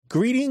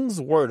Greetings,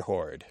 Word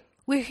Horde.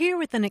 We're here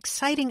with an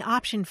exciting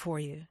option for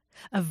you.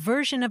 A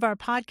version of our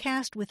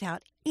podcast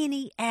without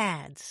any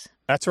ads.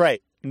 That's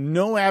right.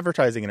 No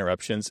advertising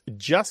interruptions,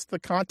 just the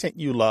content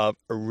you love,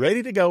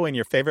 ready to go in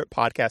your favorite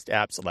podcast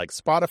apps like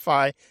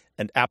Spotify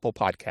and Apple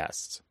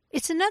Podcasts.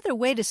 It's another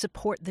way to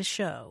support the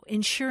show,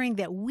 ensuring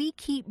that we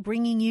keep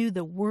bringing you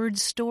the word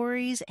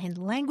stories and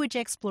language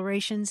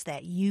explorations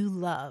that you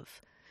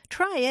love.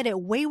 Try it at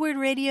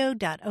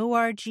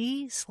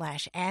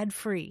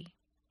waywardradio.org/ad-free.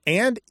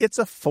 And it's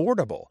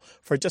affordable.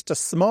 For just a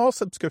small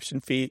subscription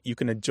fee, you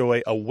can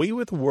enjoy A Way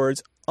with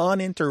Words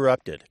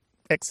uninterrupted,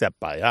 except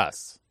by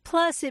us.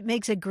 Plus, it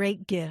makes a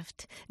great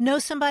gift. Know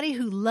somebody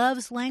who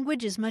loves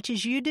language as much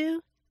as you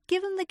do?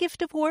 Give them the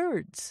gift of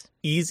words.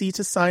 Easy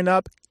to sign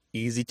up,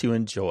 easy to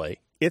enjoy.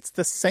 It's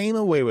the same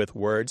A Way with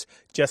Words,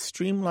 just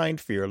streamlined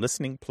for your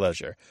listening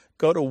pleasure.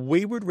 Go to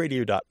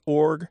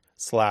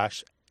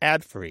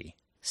waywardradio.org/ad-free.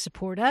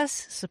 Support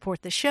us,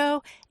 support the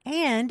show,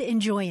 and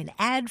enjoy an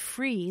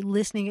ad-free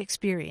listening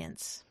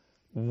experience.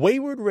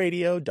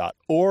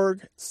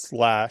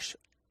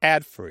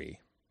 waywardradio.org/ad-free.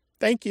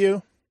 Thank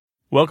you.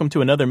 Welcome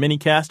to another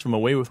minicast from A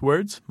Way with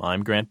Words.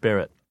 I'm Grant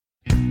Barrett.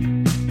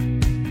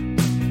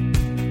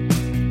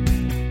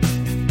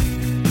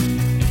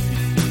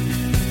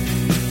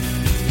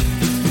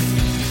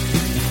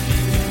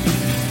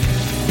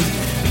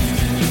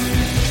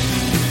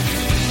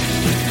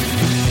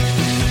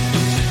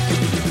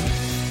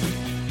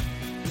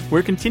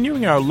 We're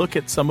continuing our look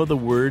at some of the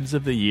words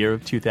of the year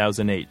of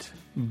 2008.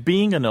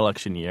 Being an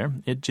election year,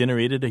 it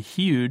generated a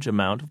huge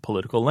amount of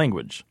political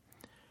language.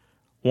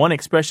 One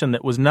expression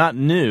that was not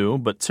new,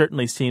 but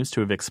certainly seems to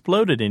have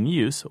exploded in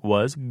use,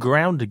 was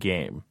ground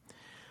game.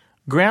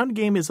 Ground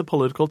game is a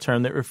political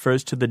term that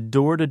refers to the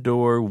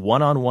door-to-door,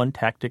 one-on-one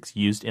tactics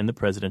used in the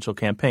presidential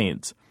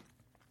campaigns.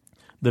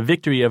 The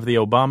victory of the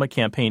Obama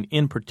campaign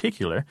in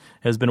particular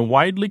has been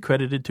widely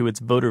credited to its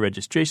voter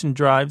registration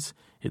drives,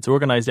 its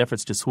organized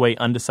efforts to sway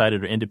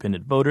undecided or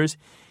independent voters,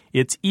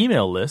 its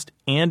email list,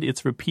 and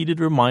its repeated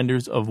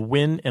reminders of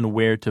when and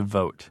where to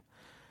vote.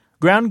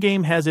 Ground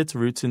game has its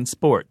roots in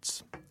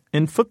sports.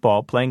 In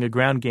football, playing a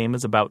ground game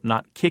is about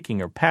not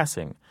kicking or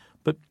passing,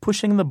 but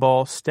pushing the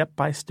ball step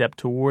by step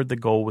toward the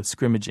goal with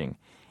scrimmaging.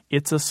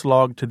 It's a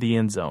slog to the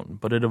end zone,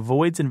 but it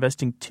avoids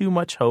investing too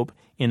much hope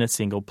in a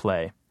single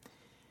play.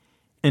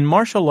 In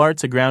martial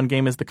arts, a ground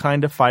game is the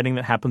kind of fighting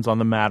that happens on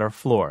the mat or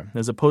floor,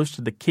 as opposed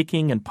to the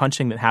kicking and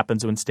punching that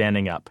happens when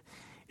standing up.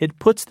 It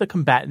puts the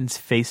combatants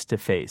face to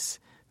face.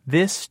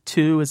 This,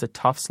 too, is a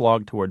tough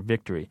slog toward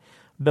victory,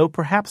 though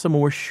perhaps a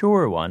more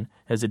sure one,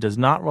 as it does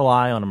not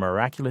rely on a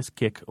miraculous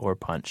kick or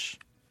punch.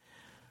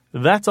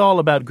 That's all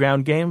about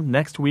ground game.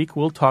 Next week,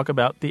 we'll talk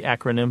about the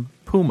acronym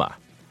PUMA.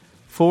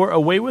 For A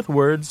Way with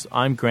Words,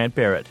 I'm Grant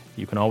Barrett.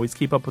 You can always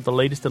keep up with the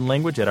latest in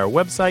language at our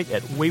website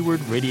at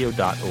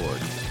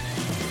waywardradio.org.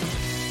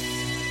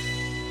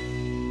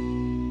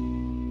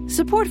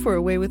 Support for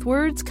A Way with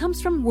Words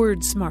comes from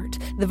WordSmart,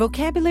 the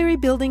vocabulary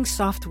building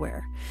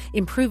software.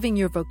 Improving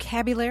your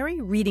vocabulary,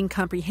 reading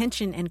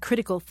comprehension, and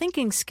critical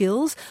thinking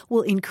skills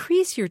will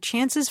increase your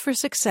chances for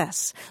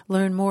success.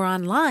 Learn more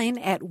online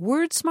at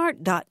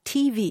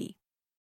wordsmart.tv.